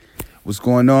What's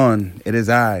going on? It is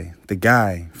I, the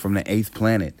guy from the 8th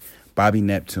planet, Bobby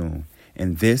Neptune,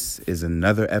 and this is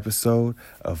another episode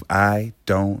of I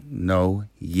Don't Know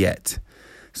Yet.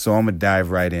 So I'm going to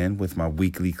dive right in with my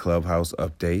weekly Clubhouse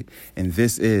update, and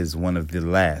this is one of the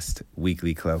last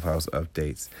weekly Clubhouse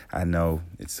updates. I know,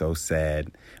 it's so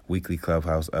sad. Weekly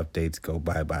Clubhouse updates go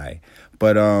bye-bye.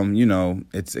 But,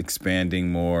 it's expanding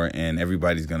more, and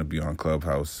everybody's going to be on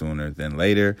Clubhouse sooner than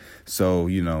later. So,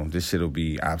 this shit will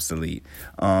be obsolete.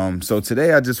 So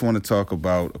today I just want to talk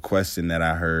about a question that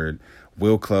I heard.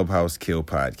 Will Clubhouse kill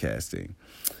podcasting?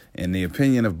 In the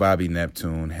opinion of Bobby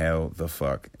Neptune, hell the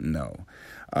fuck no.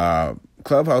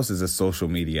 Clubhouse is a social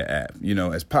media app.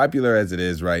 As popular as it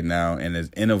is right now and as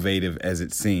innovative as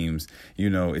it seems,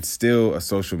 it's still a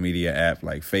social media app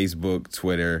like Facebook,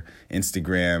 Twitter,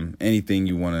 Instagram, anything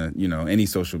you want to, any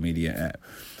social media app.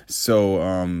 So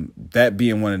that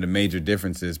being one of the major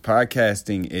differences,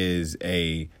 podcasting is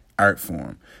a art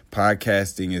form.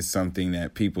 Podcasting is something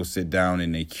that people sit down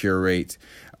and they curate.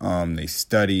 They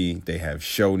study, they have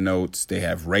show notes, they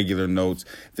have regular notes.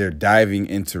 They're diving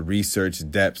into research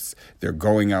depths. They're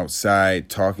going outside,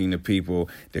 talking to people.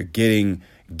 They're getting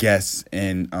guests.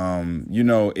 And,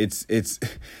 it's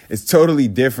totally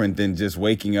different than just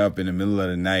waking up in the middle of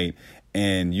the night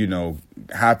and,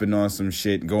 hopping on some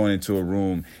shit, going into a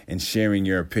room and sharing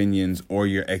your opinions or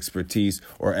your expertise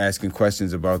or asking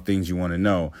questions about things you want to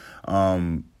know.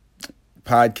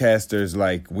 Podcasters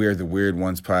like We're the Weird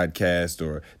Ones podcast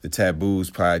or the Taboos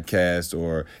podcast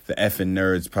or the Effin'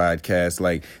 Nerds podcast,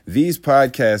 like these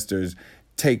podcasters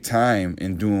take time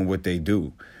in doing what they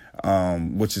do,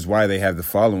 which is why they have the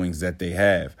followings that they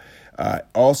have.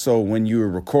 Also, when you're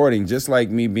recording, just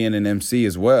like me being an MC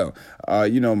as well, I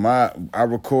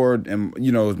record and,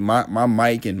 my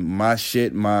mic and my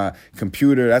shit, my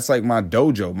computer, that's like my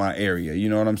dojo, my area. You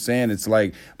know what I'm saying? It's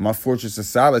like my fortress of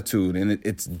solitude, and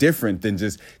it's different than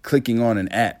just clicking on an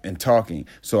app and talking.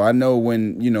 So I know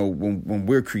when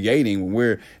we're creating, when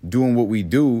we're doing what we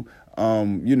do,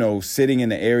 sitting in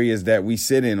the areas that we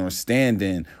sit in or stand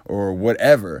in or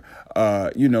whatever,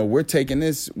 we're taking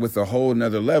this with a whole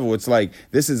nother level. It's like,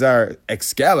 this is our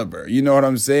Excalibur. You know what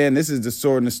I'm saying? This is the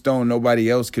sword and the stone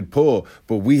nobody else could pull,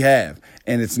 but we have.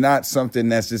 And it's not something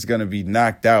that's just going to be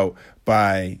knocked out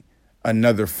by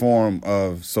another form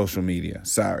of social media.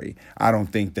 Sorry. I don't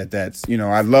think that's,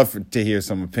 I'd love to hear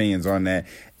some opinions on that.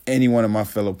 Any one of my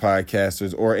fellow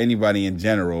podcasters or anybody in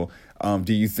general,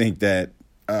 do you think that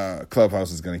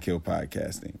Clubhouse is going to kill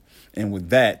podcasting? And with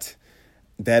that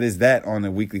is that on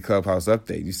the weekly Clubhouse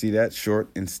update. You see that? Short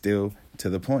and still to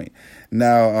the point.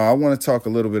 Now, I want to talk a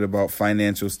little bit about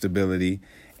financial stability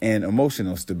and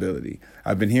emotional stability.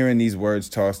 I've been hearing these words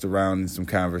tossed around in some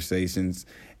conversations,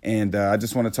 and I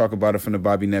just want to talk about it from the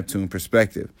Bobby Neptune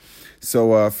perspective.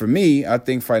 So for me, I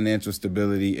think financial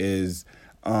stability is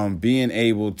being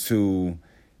able to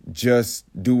just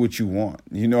do what you want.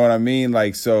 You know what I mean?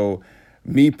 Like, so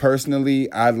me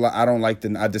personally, I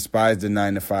despise the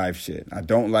 9-to-5 shit. I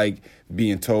don't like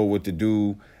being told what to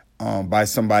do by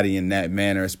somebody in that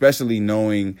manner, especially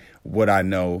knowing what I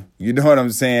know. You know what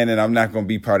I'm saying? And I'm not going to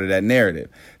be part of that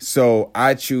narrative. So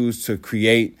I choose to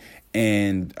create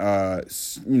and,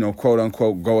 quote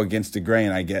unquote, go against the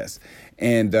grain, I guess.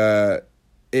 And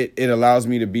it allows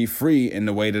me to be free in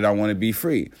the way that I want to be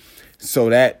free.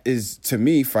 So that is, to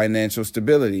me, financial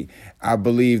stability. I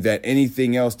believe that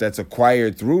anything else that's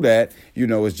acquired through that,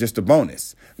 is just a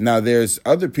bonus. Now, there's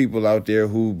other people out there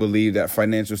who believe that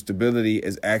financial stability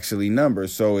is actually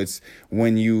numbers. So it's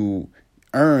when you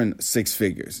earn 6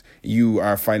 figures, you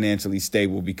are financially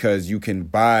stable because you can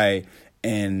buy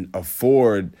and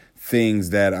afford things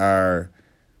that are,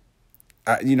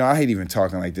 I hate even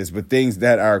talking like this, but things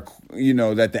that are,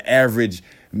 that the average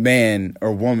man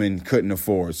or woman couldn't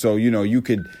afford. So, you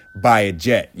could buy a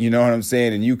jet, you know what I'm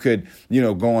saying? And you could,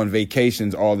 go on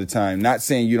vacations all the time. Not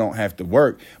saying you don't have to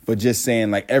work, but just saying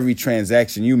like every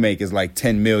transaction you make is like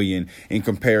 10 million in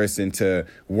comparison to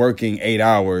working 8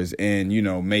 hours and,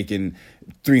 making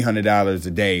 $300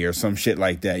 a day or some shit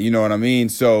like that. You know what I mean?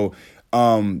 So,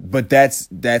 but that's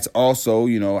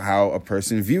also, how a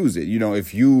person views it.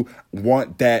 If you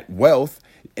want that wealth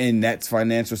and that's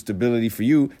financial stability for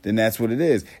you, then that's what it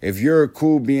is. If you're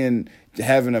cool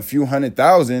having a few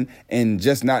 100,000 and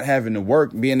just not having to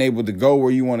work, being able to go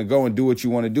where you want to go and do what you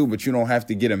want to do, but you don't have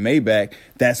to get a Maybach,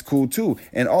 that's cool too.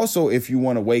 And also, if you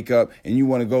want to wake up and you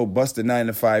want to go bust a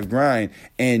 9-to-5 grind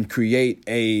and create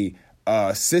a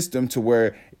system to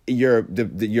where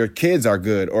your kids are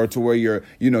good, or to where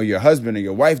your husband or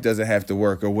your wife doesn't have to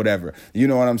work or whatever. You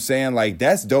know what I'm saying? Like,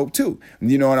 that's dope too.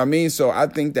 You know what I mean? So I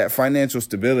think that financial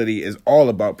stability is all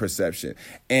about perception.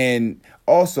 And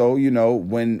also,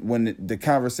 when the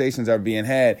conversations are being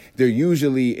had, there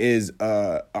usually is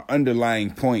a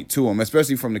underlying point to them,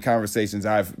 especially from the conversations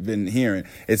I've been hearing.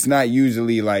 It's not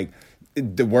usually like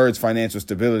the words financial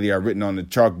stability are written on the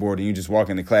chalkboard and you just walk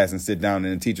into class and sit down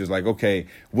and the teacher's like, okay,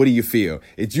 what do you feel?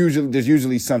 There's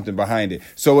usually something behind it.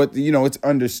 So it's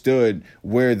understood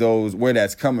where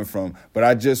that's coming from. But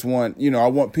I just want, I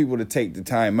want people to take the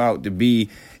time out to be,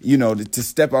 to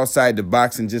step outside the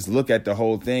box and just look at the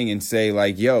whole thing and say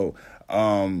like, yo,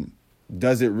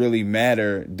 does it really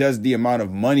matter? Does the amount of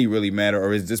money really matter?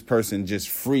 Or is this person just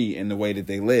free in the way that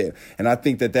they live? And I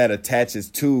think that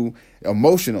attaches to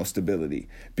emotional stability,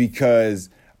 because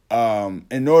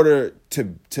in order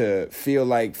to feel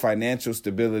like financial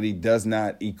stability does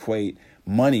not equate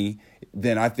money,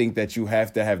 then I think that you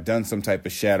have to have done some type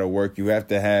of shadow work. You have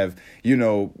to have,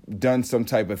 done some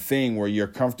type of thing where you're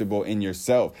comfortable in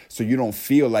yourself, so you don't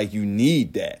feel like you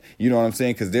need that. You know what I'm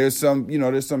saying? Because there's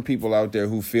some people out there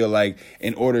who feel like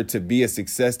in order to be a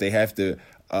success, they have to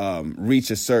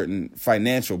reach a certain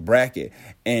financial bracket.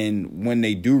 And when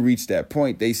they do reach that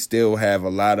point, they still have a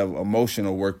lot of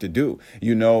emotional work to do,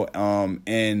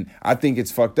 and I think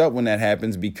it's fucked up when that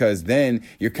happens, because then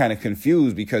you're kind of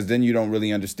confused, because then you don't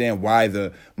really understand why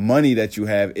the money that you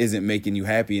have isn't making you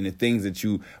happy, and the things that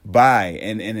you buy,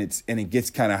 and it gets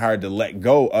kind of hard to let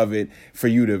go of it for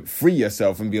you to free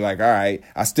yourself and be like, all right,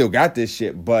 I still got this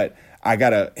shit, but I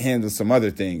got to handle some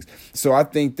other things. So I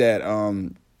think that,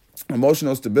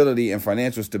 emotional stability and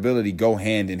financial stability go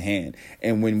hand in hand.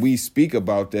 And when we speak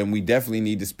about them, we definitely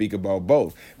need to speak about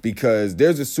both, because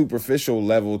there's a superficial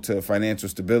level to financial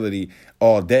stability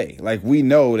all day. Like, we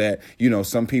know that,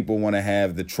 some people want to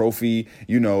have the trophy,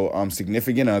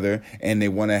 significant other, and they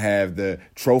want to have the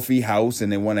trophy house,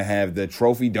 and they want to have the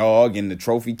trophy dog and the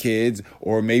trophy kids,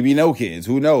 or maybe no kids,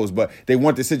 who knows? But they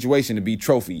want the situation to be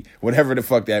trophy, whatever the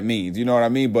fuck that means. You know what I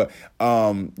mean? But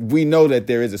we know that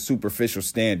there is a superficial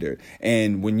standard.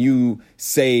 And when you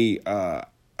say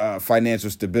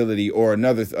financial stability, or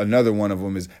another one of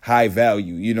them is high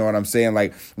value, you know what I'm saying?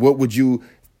 Like, what would you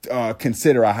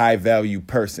consider a high value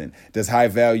person? Does high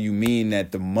value mean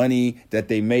that the money that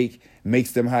they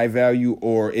makes them high value,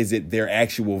 or is it their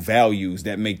actual values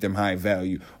that make them high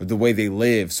value, or the way they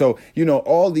live? So,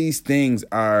 all these things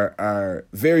are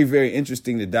very, very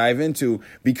interesting to dive into,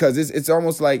 because it's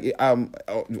almost like,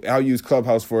 I'll use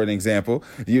Clubhouse for an example.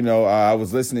 I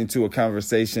was listening to a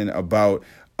conversation about,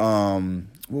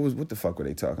 what the fuck were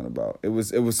they talking about? It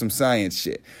was some science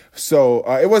shit. So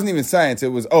it wasn't even science. It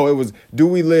was, do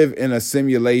we live in a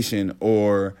simulation,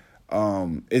 or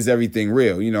is everything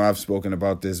real? I've spoken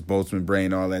about this, Boltzmann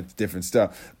brain, all that different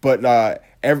stuff. But a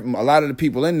lot of the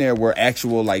people in there were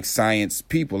actual like science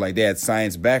people, like they had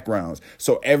science backgrounds.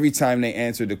 So every time they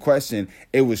answered the question,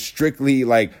 it was strictly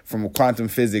like from a quantum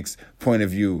physics point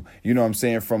of view, what I'm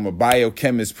saying, from a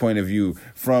biochemist point of view,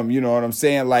 from, what I'm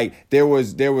saying, like there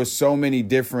was so many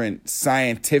different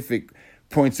scientific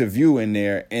points of view in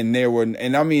there, and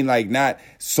I mean, like, not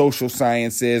social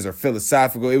sciences or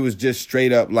philosophical. It was just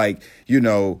straight up like,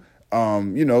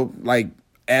 like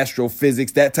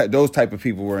astrophysics, those type of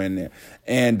people were in there.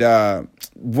 And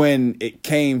when it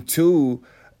came to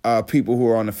people who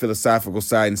are on the philosophical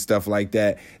side and stuff like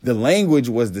that, the language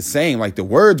was the same, like the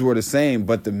words were the same,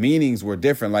 but the meanings were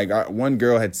different. Like, one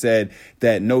girl had said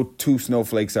that no two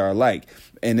snowflakes are alike.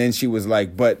 And then she was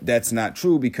like, but that's not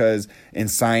true, because in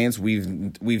science,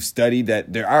 we've studied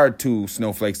that there are two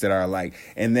snowflakes that are alike.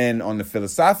 And then on the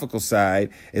philosophical side,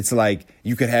 it's like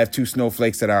you could have two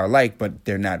snowflakes that are alike, but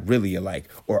they're not really alike.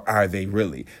 Or are they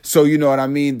really? So, you know what I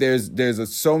mean?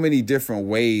 There's so many different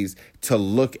ways to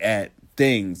look at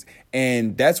things.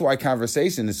 And that's why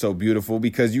conversation is so beautiful,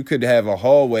 because you could have a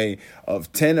hallway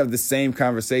of 10 of the same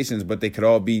conversations, but they could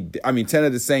all be, 10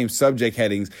 of the same subject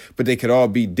headings, but they could all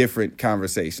be different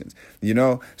conversations,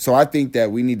 So I think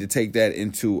that we need to take that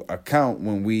into account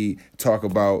when we talk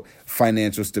about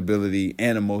financial stability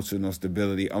and emotional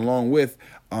stability, along with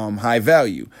high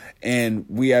value. And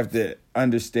we have to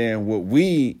understand what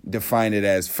we define it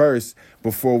as first,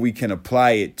 before we can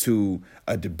apply it to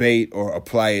a debate or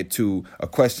apply it to a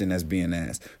question that's being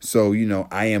asked. So,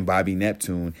 I am Bobby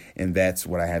Neptune, and that's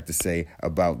what I have to say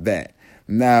about that.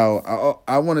 Now,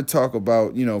 I want to talk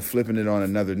about, flipping it on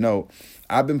another note.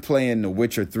 I've been playing The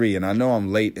Witcher 3, and I know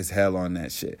I'm late as hell on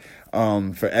that shit,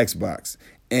 for Xbox.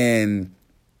 And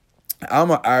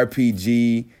I'm an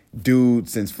RPG dude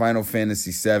since Final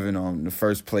Fantasy VII on the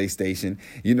first PlayStation.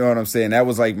 You know what I'm saying? That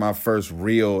was like my first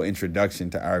real introduction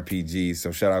to RPGs.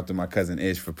 So shout out to my cousin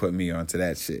Ish for putting me onto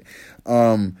that shit.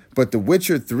 But The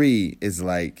Witcher 3 is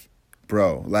like,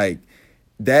 bro, like,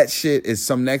 that shit is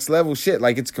some next level shit.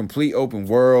 Like, it's complete open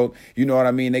world. You know what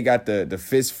I mean? They got the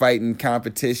fist fighting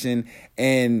competition,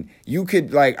 and you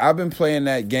could, like, I've been playing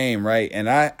that game, right? And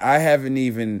I haven't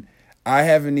even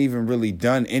really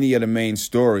done any of the main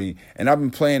story, and I've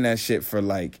been playing that shit for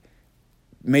like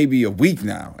maybe a week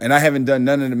now, and I haven't done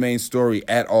none of the main story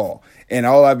at all. And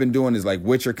all I've been doing is like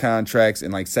Witcher contracts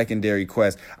and like secondary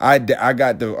quests. I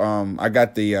got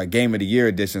the Game of the Year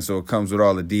edition, so it comes with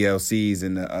all the DLCs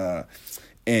and the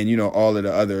and you know all of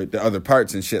the other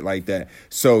parts and shit like that.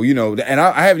 So you know, and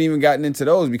I haven't even gotten into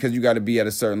those because you got to be at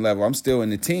a certain level. I'm still in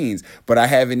the teens, but I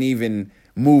haven't even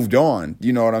moved on.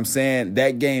 You know what I'm saying?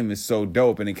 That game is so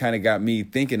dope, and it kind of got me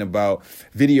thinking about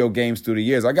video games through the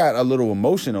years. I got a little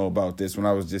emotional about this when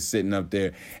I was just sitting up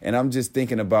there, and I'm just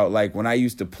thinking about like when I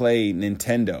used to play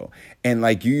Nintendo, and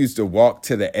like you used to walk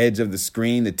to the edge of the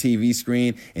screen, the TV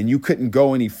screen, and you couldn't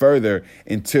go any further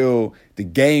until the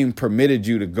game permitted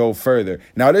you to go further.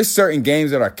 Now there's certain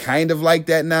games that are kind of like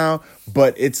that now,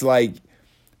 but it's like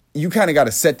you kind of got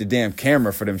to set the damn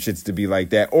camera for them shits to be like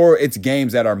that. Or it's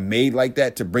games that are made like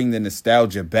that to bring the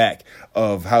nostalgia back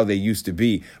of how they used to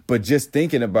be. But just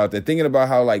thinking about that, thinking about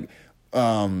how like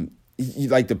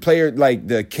the player, like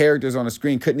the characters on the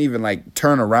screen couldn't even like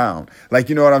turn around. Like,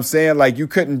 you know what I'm saying? Like you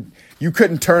couldn't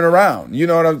turn around. You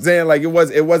know what I'm saying? Like it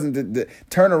wasn't the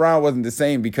turn around wasn't the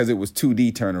same because it was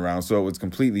 2D turnaround. So it was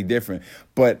completely different.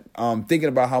 But thinking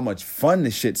about how much fun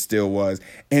the shit still was,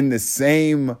 and the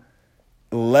same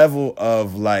level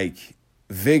of like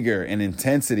vigor and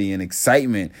intensity and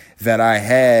excitement that I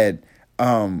had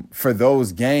for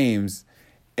those games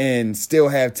and still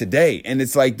have today. And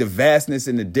it's like the vastness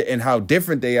and how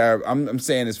different they are. I'm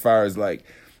saying as far as like,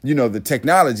 you know, the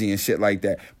technology and shit like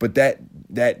that. But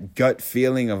that gut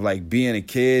feeling of like being a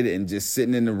kid and just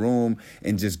sitting in the room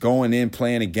and just going in,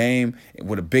 playing a game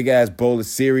with a big ass bowl of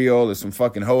cereal or some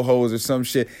fucking ho-hos or some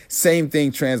shit. Same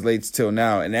thing translates till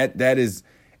now. And that is,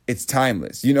 it's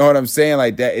timeless. You know what I'm saying?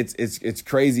 Like that, it's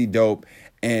crazy dope.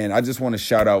 And I just want to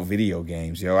shout out video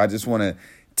games, yo. I just want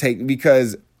to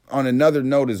because on another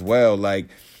note as well, like,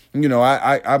 you know,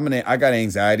 I got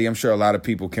anxiety. I'm sure a lot of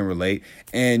people can relate.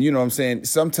 And you know what I'm saying?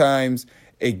 Sometimes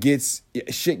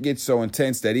shit gets so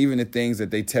intense that even the things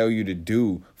that they tell you to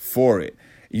do for it,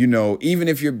 you know, even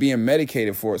if you're being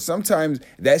medicated for it, sometimes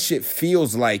that shit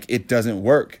feels like it doesn't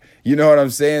work. You know what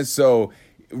I'm saying? So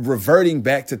reverting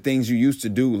back to things you used to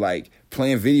do, like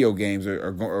playing video games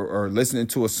or listening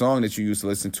to a song that you used to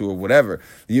listen to or whatever.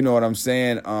 You know what I'm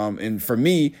saying? And for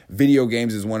me, video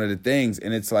games is one of the things.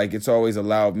 And it's like, it's always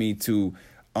allowed me to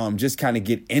just kind of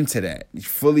get into that,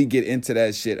 fully get into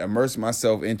that shit, immerse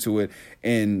myself into it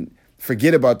and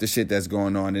forget about the shit that's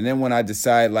going on. And then when I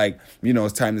decide like, you know,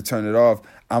 it's time to turn it off,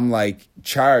 I'm like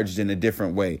charged in a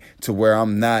different way to where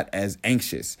I'm not as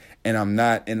anxious and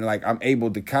I'm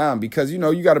able to calm because, you know,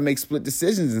 you got to make split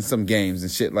decisions in some games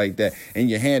and shit like that. And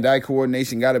your hand-eye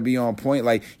coordination got to be on point.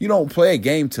 Like you don't play a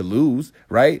game to lose,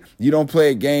 right? You don't play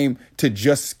a game to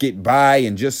just get by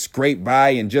and just scrape by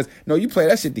and no, you play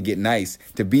that shit to get nice,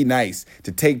 to be nice,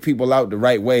 to take people out the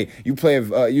right way. You play,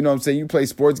 you know what I'm saying? You play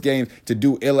sports games to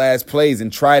do ill-ass plays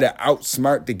and try to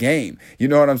outsmart the game. You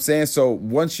know what I'm saying? So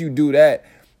once you do that,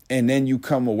 and then you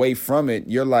come away from it,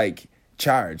 you're like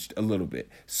charged a little bit.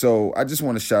 So I just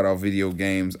want to shout out video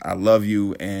games. I love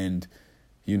you, and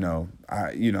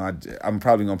I'm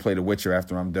probably gonna play The Witcher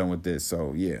after I'm done with this.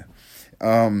 So yeah.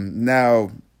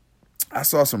 Now I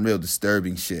saw some real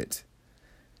disturbing shit.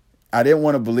 I didn't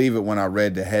want to believe it when I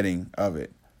read the heading of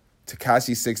it.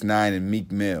 Tekashi 6ix9ine and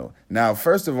Meek Mill. Now,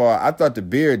 first of all, I thought the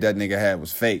beard that nigga had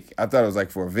was fake. I thought it was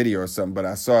like for a video or something, but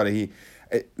I saw that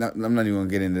I'm not even gonna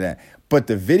get into that. But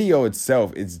the video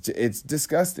itself, it's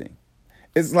disgusting.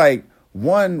 It's like,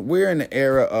 one, we're in the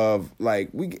era of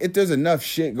like there's enough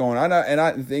shit going on.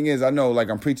 The thing is, I know like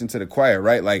I'm preaching to the choir,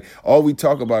 right? Like all we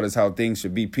talk about is how things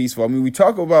should be peaceful. I mean, we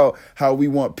talk about how we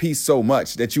want peace so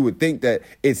much that you would think that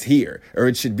it's here or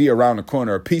it should be around the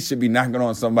corner, or peace should be knocking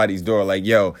on somebody's door. Like,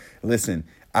 yo, listen,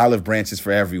 olive branches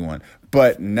for everyone.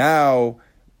 But now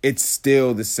it's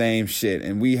still the same shit,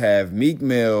 and we have Meek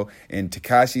Mill and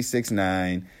Tekashi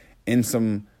 6ix9ine in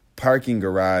some parking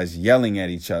garage yelling at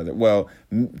each other. Well,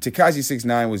 Tekashi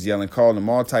 6ix9ine was yelling, calling them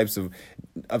all types of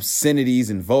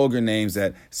obscenities and vulgar names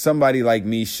that somebody like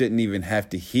me shouldn't even have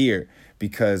to hear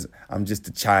because I'm just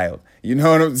a child. You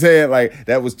know what I'm saying? Like,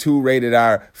 that was too rated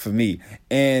R for me.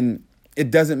 And it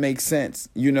doesn't make sense.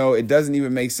 You know, it doesn't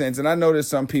even make sense. And I know there's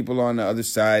some people on the other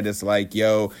side that's like,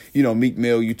 yo, you know, Meek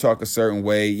Mill, you talk a certain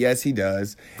way. Yes, he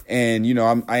does. And, you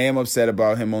know, I am upset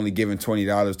about him only giving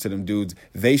 $20 to them dudes.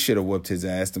 They should have whooped his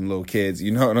ass, them little kids.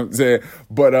 You know what I'm saying?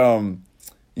 But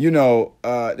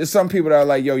there's some people that are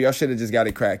like, yo, y'all should have just got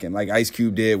it cracking, like Ice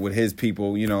Cube did with his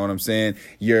people. You know what I'm saying?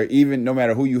 No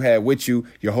matter who you had with you,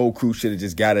 your whole crew should have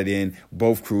just got it in.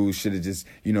 Both crews should have just,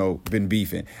 been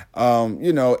beefing.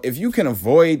 If you can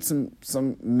avoid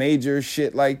some major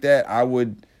shit like that, I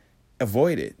would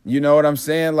avoid it. You know what I'm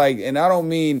saying? Like, and I don't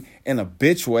mean in a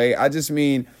bitch way. I just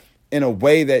mean in a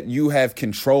way that you have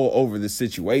control over the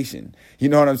situation. You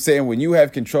know what I'm saying? When you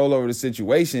have control over the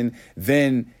situation,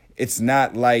 then it's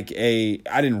not like I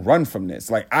didn't run from this.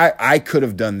 Like I could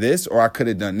have done this, or I could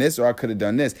have done this, or I could have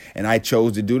done this, and I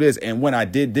chose to do this. And when I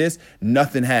did this,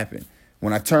 nothing happened.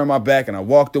 When I turned my back and I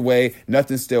walked away,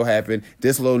 nothing still happened.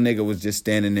 This little nigga was just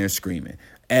standing there screaming,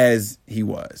 as he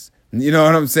was. You know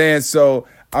what I'm saying? So,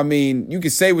 I mean, you can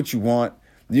say what you want,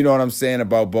 you know what I'm saying,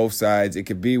 about both sides. It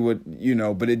could be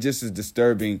but it just is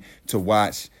disturbing to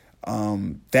watch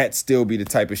that still be the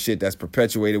type of shit that's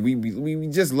perpetuated. We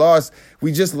just lost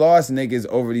niggas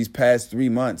over these past 3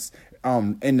 months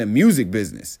in the music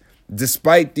business.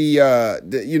 Despite the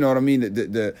you know what I mean,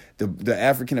 the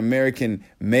African American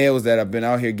males that have been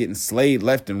out here getting slayed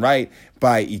left and right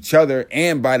by each other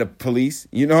and by the police,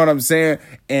 you know what I'm saying?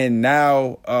 And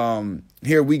now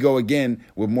here we go again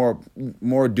with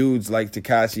more dudes like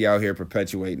Tekashi out here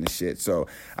perpetuating the shit. So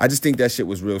I just think that shit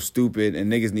was real stupid,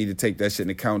 and niggas need to take that shit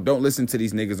into account. Don't listen to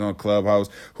these niggas on Clubhouse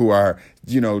who are,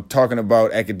 talking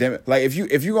about academic. Like, if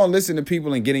you're gonna listen to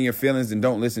people and get in your feelings, then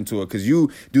don't listen to it, because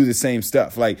you do the same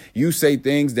stuff. Like, you say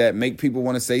things that make people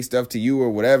want to say stuff to you or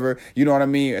whatever. You know what I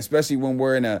mean? Especially when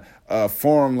we're in a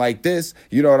forum like this,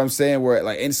 you know what I'm saying? Where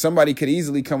and somebody could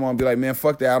easily come on and be like, man,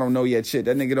 fuck that, I don't know yet shit.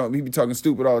 That nigga he be talking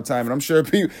stupid all the time. And I'm sure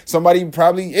somebody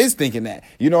probably is thinking that.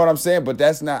 You know what I'm saying? But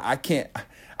that's not, I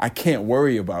can't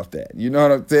worry about that. You know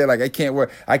what I'm saying? Like,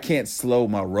 I can't slow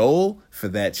my roll for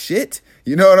that shit.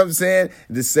 You know what I'm saying?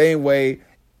 The same way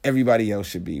everybody else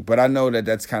should be. But I know that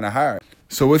that's kind of hard.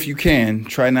 So if you can,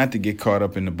 try not to get caught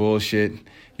up in the bullshit.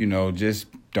 Just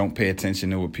don't pay attention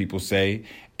to what people say.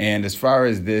 And as far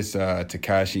as this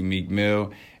Tekashi Meek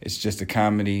Mill, it's just a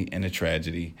comedy and a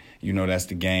tragedy. That's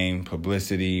the game,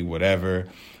 publicity, whatever.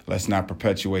 Let's not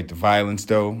perpetuate the violence,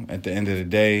 though, at the end of the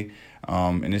day.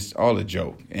 And it's all a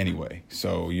joke anyway.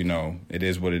 So, it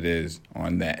is what it is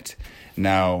on that.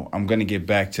 Now, I'm going to get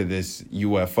back to this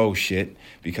UFO shit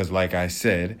because, like I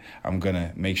said, I'm going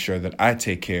to make sure that I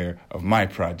take care of my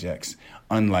projects,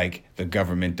 unlike the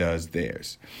government does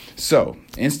theirs. So,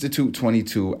 Institute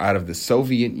 22 out of the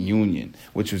Soviet Union,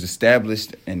 which was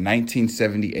established in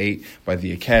 1978 by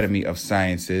the Academy of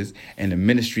Sciences and the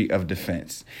Ministry of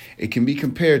Defense. It can be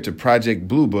compared to Project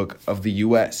Blue Book of the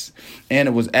U.S., and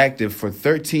it was active for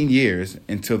 13 years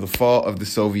until the fall of the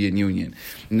Soviet Union.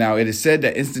 Now, it is said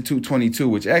that Institute 22,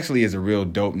 which actually is a real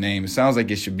dope name, it sounds like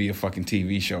it should be a fucking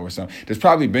TV show or something. There's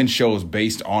probably been shows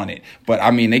based on it, but I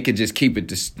mean, they could just keep it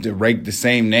the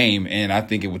same name, and I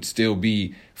think it would still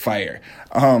be fire.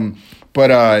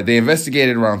 But they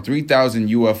investigated around 3,000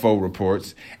 UFO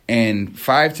reports, and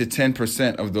 5 to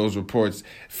 10% of those reports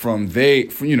from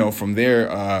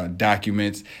their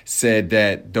documents said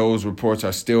that those reports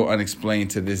are still unexplained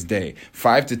to this day.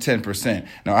 5 to 10%.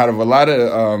 Now, out of a lot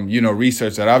of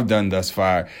research that I've done thus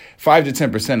far, 5 to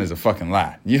 10% is a fucking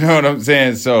lot. You know what I'm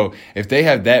saying? So if they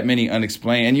have that many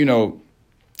unexplained, and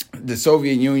the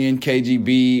Soviet Union,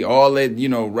 KGB, all that,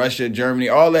 Russia, Germany,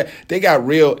 all that, they got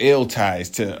real ill ties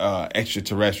to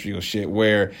extraterrestrial shit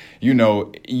where, you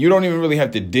don't even really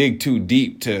have to dig too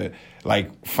deep to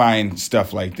like find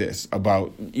stuff like this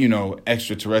about,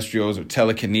 extraterrestrials or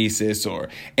telekinesis or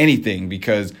anything,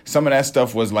 because some of that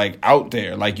stuff was like out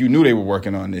there. Like, you knew they were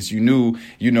working on this. You knew,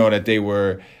 that they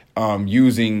were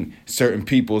using certain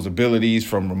people's abilities,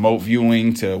 from remote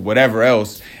viewing to whatever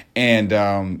else. And,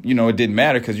 it didn't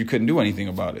matter because you couldn't do anything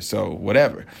about it. So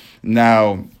whatever.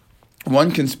 Now,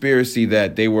 one conspiracy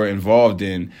that they were involved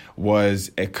in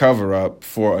was a cover-up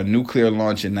for a nuclear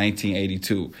launch in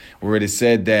 1982, where it is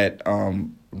said that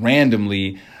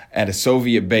randomly at a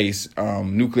Soviet base,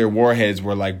 nuclear warheads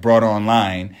were like brought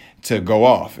online to go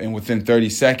off. And within 30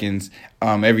 seconds,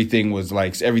 everything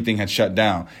had shut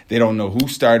down. They don't know who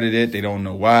started it. They don't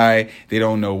know why. They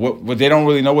don't know what they don't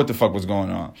really know what the fuck was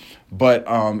going on. But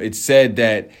it's said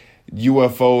that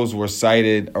UFOs were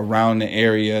sighted around the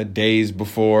area days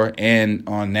before and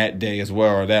on that day as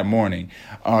well, or that morning.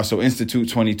 So Institute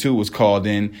 22 was called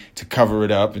in to cover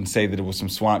it up and say that it was some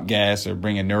swamp gas or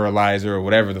bring a neuralizer or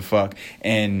whatever the fuck,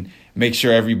 and make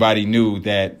sure everybody knew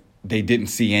that they didn't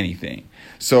see anything.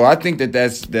 So I think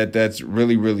that's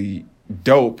really, really,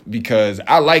 dope because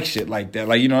I like shit like that.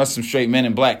 Like, that's some straight Men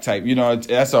in Black type,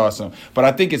 that's awesome. But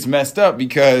I think it's messed up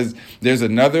because there's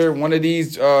another one of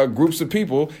these groups of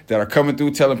people that are coming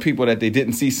through telling people that they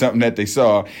didn't see something that they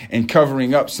saw and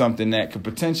covering up something that could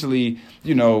potentially,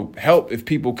 help if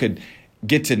people could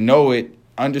get to know it,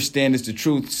 understand it's the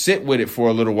truth, sit with it for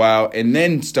a little while, and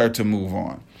then start to move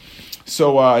on.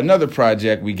 So another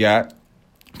project we got,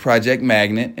 Project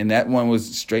Magnet, and that one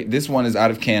was straight. This one is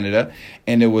out of Canada,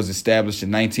 and it was established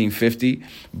in 1950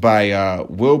 by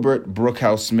Wilbert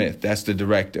Brookhouse Smith. That's the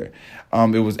director.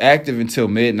 It was active until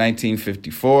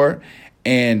mid-1954,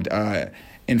 and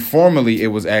informally it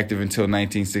was active until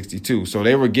 1962. So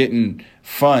they were getting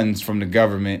funds from the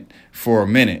government for a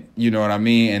minute, you know what I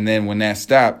mean? And then when that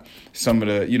stopped, some of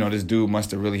the, this dude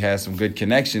must have really had some good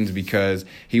connections because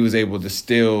he was able to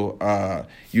still,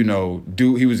 he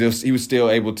was still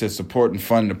able to support and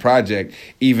fund the project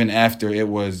even after it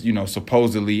was,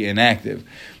 supposedly inactive.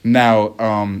 Now,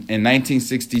 in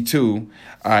 1962,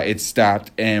 it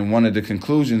stopped, and one of the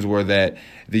conclusions were that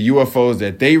the UFOs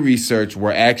that they researched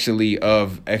were actually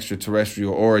of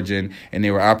extraterrestrial origin, and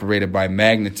they were operated by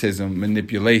magnetism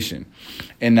manipulation.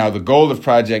 And now the goal of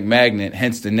Project Magnet,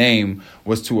 hence the name,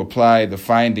 was to apply the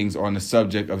findings on the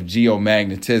subject of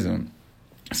geomagnetism.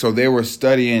 So they were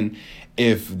studying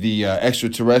if the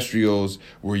extraterrestrials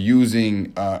were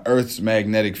using Earth's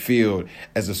magnetic field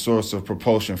as a source of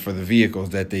propulsion for the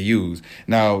vehicles that they use.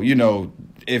 Now,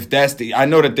 if that's I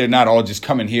know that they're not all just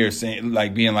coming here saying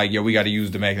being like, yo, we got to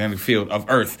use the magnetic field of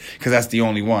Earth because that's the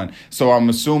only one. So I'm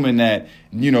assuming that,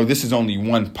 this is only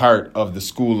one part of the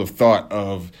school of thought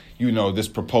of, this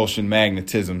propulsion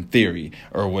magnetism theory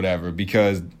or whatever,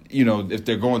 because, if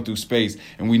they're going through space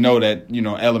and we know that,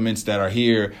 elements that are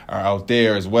here are out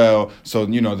there as well. So,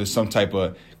 there's some type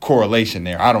of correlation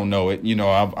there. I don't know it,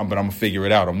 but I'm going to figure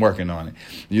it out. I'm working on it.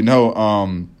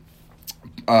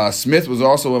 Smith was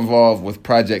also involved with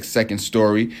Project Second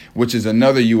Story, which is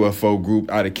another UFO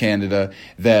group out of Canada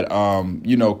that,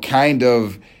 kind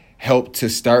of helped to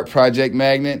start Project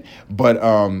Magnet, but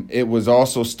it was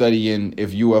also studying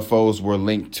if UFOs were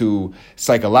linked to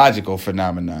psychological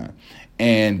phenomena.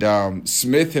 And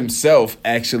Smith himself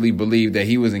actually believed that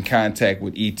he was in contact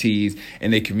with ETs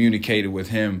and they communicated with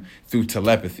him through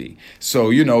telepathy. So,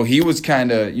 he was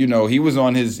kind of, he was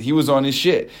on his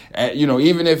shit.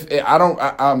 Even if I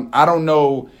don't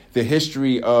know the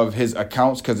history of his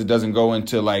accounts because it doesn't go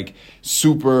into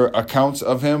super accounts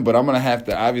of him, but I'm going to have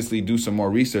to obviously do some more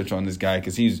research on this guy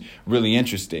because he's really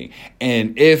interesting.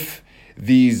 And if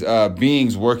these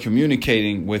beings were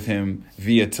communicating with him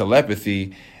via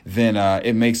telepathy, then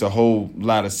it makes a whole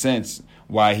lot of sense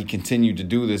why he continued to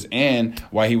do this and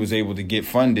why he was able to get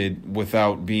funded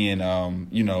without being,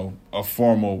 a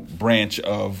formal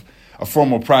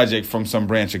project from some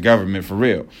branch of government for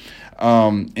real.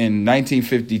 In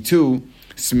 1952,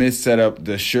 Smith set up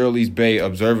the Shirley's Bay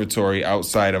Observatory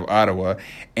outside of Ottawa,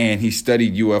 and he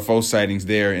studied UFO sightings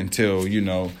there until,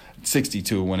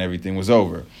 62 when everything was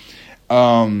over.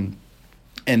 And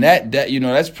that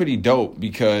that's pretty dope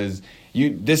because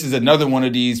this is another one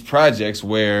of these projects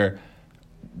where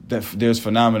there's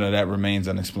phenomena that remains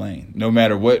unexplained. No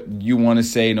matter what you want to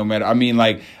say,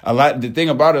 the thing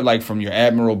about it, from your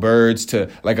Admiral Byrds to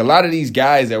a lot of these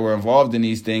guys that were involved in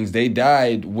these things, they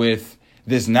died with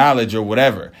this knowledge or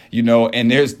whatever,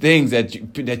 and there's things that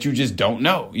you just don't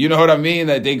know. You know what I mean?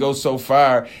 That they go so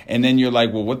far and then you're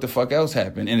like, well, what the fuck else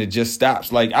happened? And it just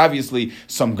stops. Obviously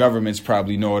some governments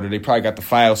probably know it or they probably got the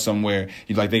file somewhere.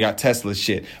 They got Tesla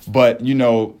shit. But,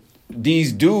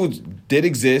 these dudes did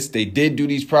exist. They did do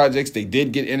these projects. They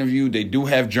did get interviewed. They do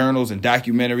have journals and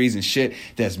documentaries and shit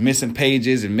that's missing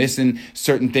pages and missing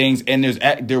certain things. And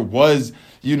there was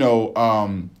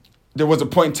a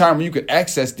point in time where you could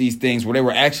access these things where they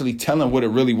were actually telling what it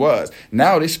really was.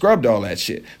 Now they scrubbed all that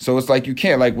shit. So it's you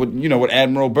can't, with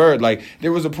Admiral Byrd,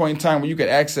 there was a point in time where you could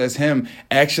access him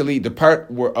actually the part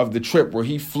of the trip where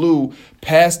he flew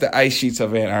past the ice sheets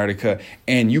of Antarctica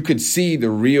and you could see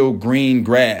the real green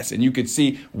grass and you could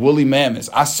see woolly mammoths.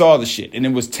 I saw the shit and it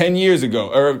was 10 years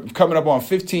ago or coming up on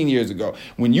 15 years ago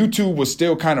when YouTube was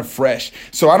still kind of fresh.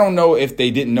 So I don't know if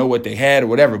they didn't know what they had or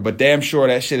whatever, but damn sure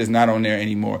that shit is not on there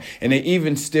anymore. And they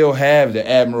even still have the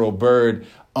Admiral Byrd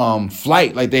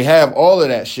flight. They have all of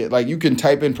that shit. You can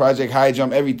type in Project High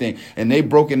Jump, everything, and they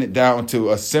broken it down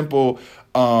to a simple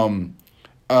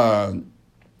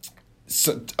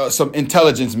some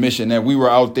intelligence mission that we were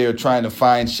out there trying to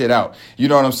find shit out. You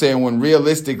know what I'm saying? When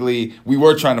realistically, we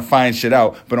were trying to find shit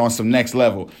out, but on some next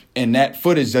level. And that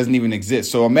footage doesn't even exist.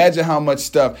 So imagine how much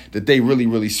stuff that they really,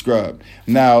 really scrubbed.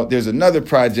 Now, there's another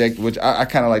project, which I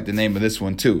kind of like the name of this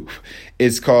one too.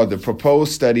 It's called the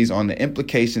Proposed Studies on the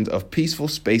Implications of Peaceful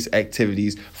Space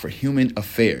Activities for Human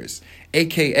Affairs,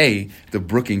 aka the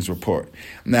Brookings Report.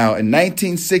 Now, in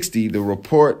 1960, the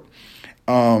report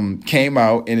came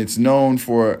out, and it's known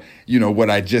for, what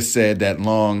I just said, that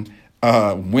long,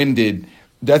 winded,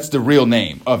 that's the real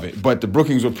name of it. But the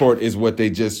Brookings Report is what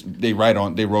they wrote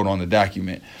on the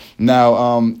document.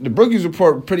 Now, the Brookings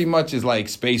Report pretty much is like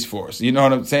Space Force. You know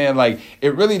what I'm saying? Like,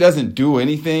 it really doesn't do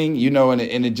anything,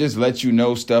 and it just lets you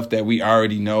know stuff that we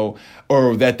already know,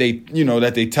 or that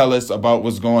they tell us about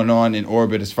what's going on in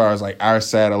orbit as far as like our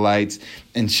satellites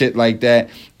and shit like that.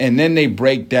 And then they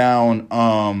break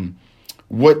down,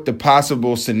 what the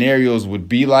possible scenarios would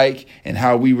be like and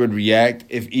how we would react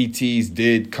if ETs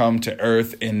did come to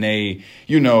Earth, and they,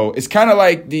 it's kind of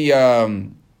like the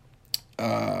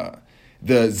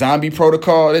zombie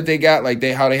protocol that they got, like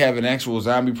how they have an actual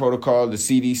zombie protocol, the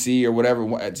CDC or whatever.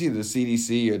 It's either the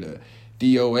CDC or the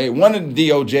DOA, one of the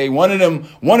DOJ,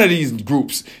 one of these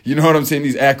groups, you know what I'm saying?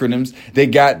 These acronyms, they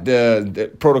got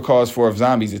the protocols for if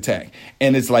zombies attack.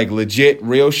 And it's like legit,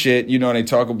 real shit. They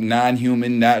talk about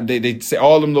non-human, they say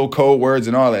all them little code words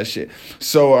and all that shit.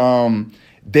 So,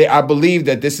 I believe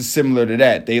that this is similar to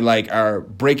that. They are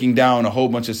breaking down a whole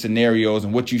bunch of scenarios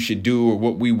and what you should do or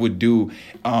what we would do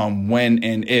when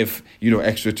and if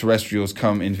extraterrestrials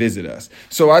come and visit us.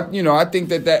 So I think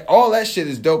that all that shit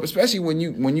is dope, especially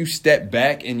when you step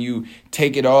back and you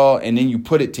take it all and then you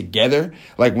put it together.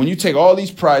 Like when you take all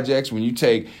these projects, when you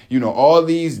take all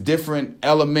these different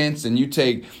elements, and you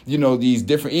take these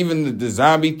different, even the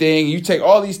zombie thing, you take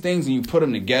all these things and you put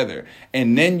them together,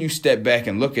 and then you step back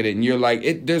and look at it and you're like,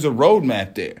 there's a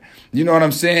roadmap there. You know what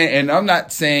I'm saying? And I'm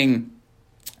not saying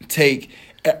take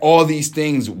all these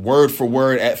things word for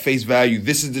word at face value.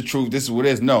 This is the truth. This is what it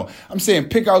is. No, I'm saying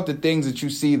pick out the things that you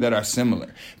see that are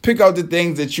similar. Pick out the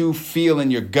things that you feel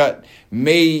in your gut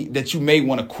that you may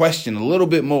want to question a little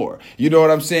bit more. You know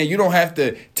what I'm saying? You don't have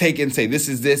to take and say, this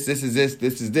is this, this is this,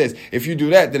 this is this. If you do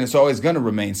that, then it's always going to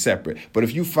remain separate. But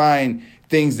if you find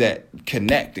things that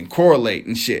connect and correlate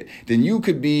and shit, then you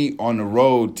could be on the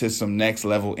road to some next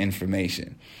level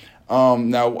information.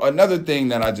 Now, another thing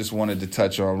that I just wanted to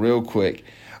touch on real quick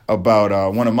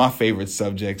about one of my favorite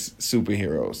subjects,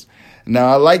 superheroes. Now,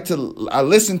 I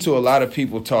listen to a lot of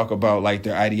people talk about like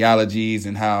their ideologies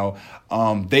and how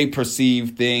they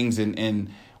perceive things and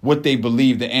what they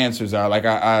believe the answers are. Like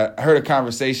I heard a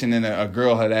conversation, and a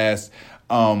girl had asked,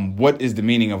 what is the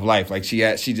meaning of life? Like she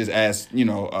just asked,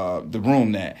 the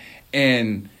room that.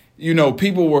 And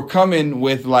people were coming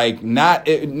with like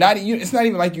it's not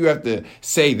even like you have to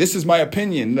say, this is my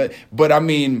opinion. But I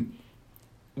mean,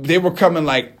 they were coming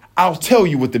like, I'll tell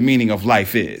you what the meaning of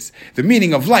life is. The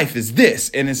meaning of life is this.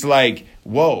 And it's like,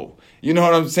 whoa, you know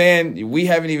what I'm saying? We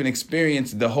haven't even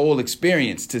experienced the whole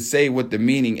experience to say what the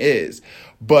meaning is.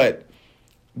 But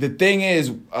the thing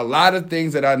is, a lot of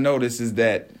things that I notice is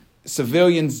that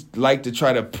civilians like to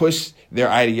try to push their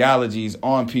ideologies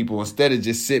on people instead of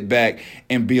just sit back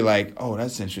and be like, oh,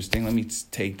 that's interesting. Let me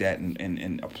take that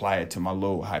and apply it to my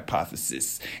little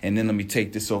hypothesis. And then let me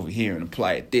take this over here and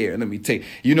apply it there. And let me take,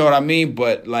 you know what I mean?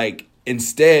 But like,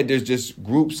 instead, there's just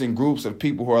groups and groups of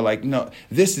people who are like, no,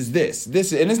 this is this.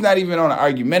 And it's not even on an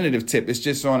argumentative tip. It's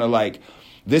just on a like,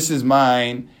 this is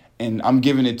mine and I'm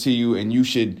giving it to you and you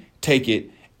should take it.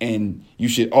 And you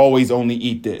should always only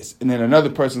eat this. And then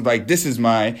another person's like, this is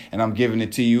mine, and I'm giving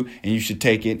it to you, and you should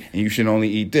take it, and you should only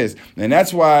eat this. And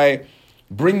that's why,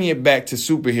 bringing it back to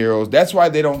superheroes, that's why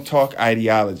they don't talk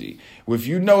ideology. If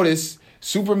you notice,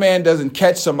 Superman doesn't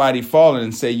catch somebody falling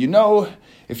and say,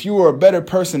 if you were a better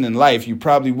person in life, you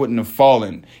probably wouldn't have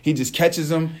fallen. He just catches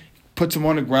them, puts them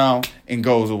on the ground, and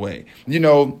goes away.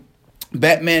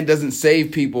 Batman doesn't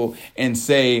save people and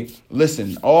say,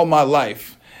 listen, all my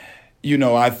life,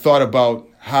 I thought about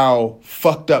how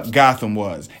fucked up Gotham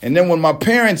was. And then when my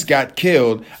parents got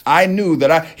killed, I knew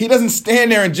that he doesn't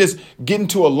stand there and just get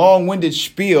into a long-winded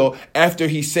spiel after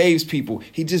he saves people.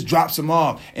 He just drops them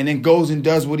off and then goes and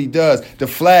does what he does. The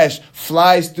Flash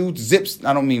flies through, zips.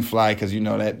 I don't mean fly because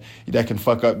that can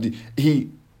fuck up. He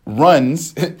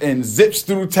runs and zips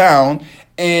through town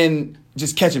and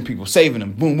just catching people, saving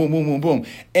them. Boom, boom, boom, boom, boom.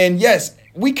 And yes,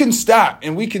 we can stop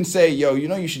and we can say, yo,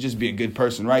 you should just be a good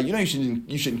person, right? You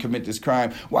shouldn't commit this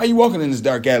crime. Why are you walking in this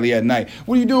dark alley at night?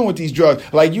 What are you doing with these drugs?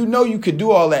 Like, you could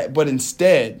do all that, but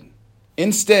instead,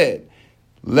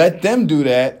 let them do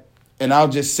that and I'll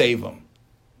just save them.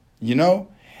 you know?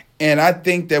 And I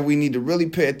think that we need to really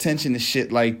pay attention to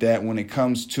shit like that when it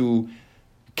comes to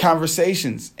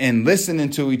conversations and listening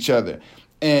to each other.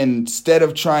 And instead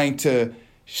of trying to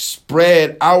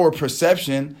spread our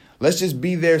perception, let's just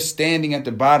be there standing at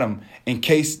the bottom in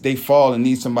case they fall and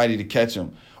need somebody to catch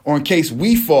them. Or in case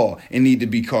we fall and need to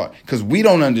be caught because we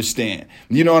don't understand.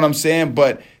 You know what I'm saying?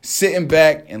 But sitting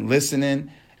back and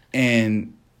listening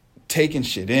and taking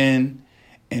shit in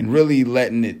and really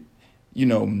letting it,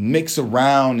 mix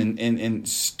around and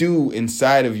stew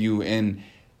inside of you, and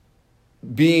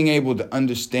being able to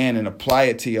understand and apply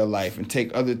it to your life and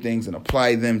take other things and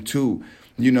apply them too,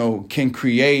 can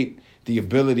create the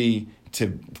ability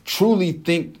to truly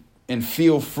think and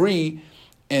feel free,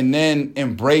 and then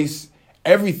embrace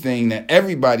everything that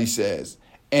everybody says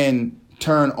and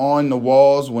turn on the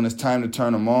walls when it's time to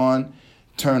turn them on,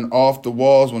 turn off the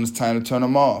walls when it's time to turn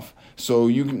them off. So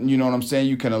you know what I'm saying?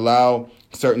 You can allow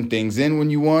certain things in when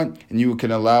you want, and you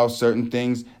can allow certain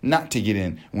things not to get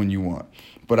in when you want.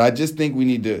 But I just think we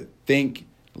need to think,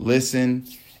 listen,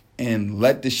 and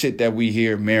let the shit that we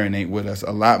hear marinate with us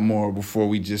a lot more before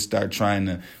we just start trying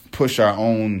to push our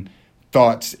own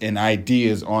thoughts and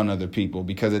ideas on other people.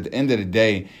 Because at the end of the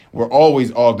day, we're always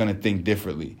all going to think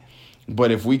differently.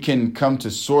 But if we can come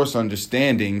to source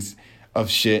understandings of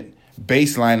shit,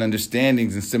 baseline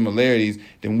understandings and similarities,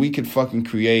 then we could fucking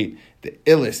create the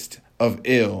illest of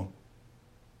ill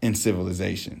in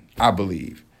civilization, I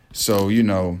believe. So,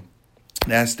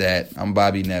 that's that. I'm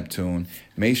Bobby Neptune.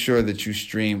 Make sure that you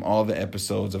stream all the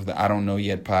episodes of the I Don't Know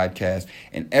Yet podcast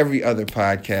and every other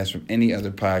podcast from any other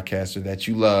podcaster that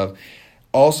you love.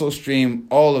 Also stream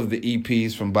all of the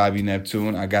EPs from Bobby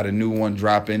Neptune. I got a new one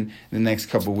dropping in the next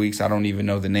couple weeks. I don't even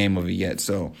know the name of it yet,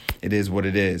 so it is what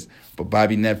it is. But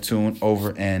Bobby Neptune,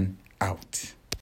 over and out.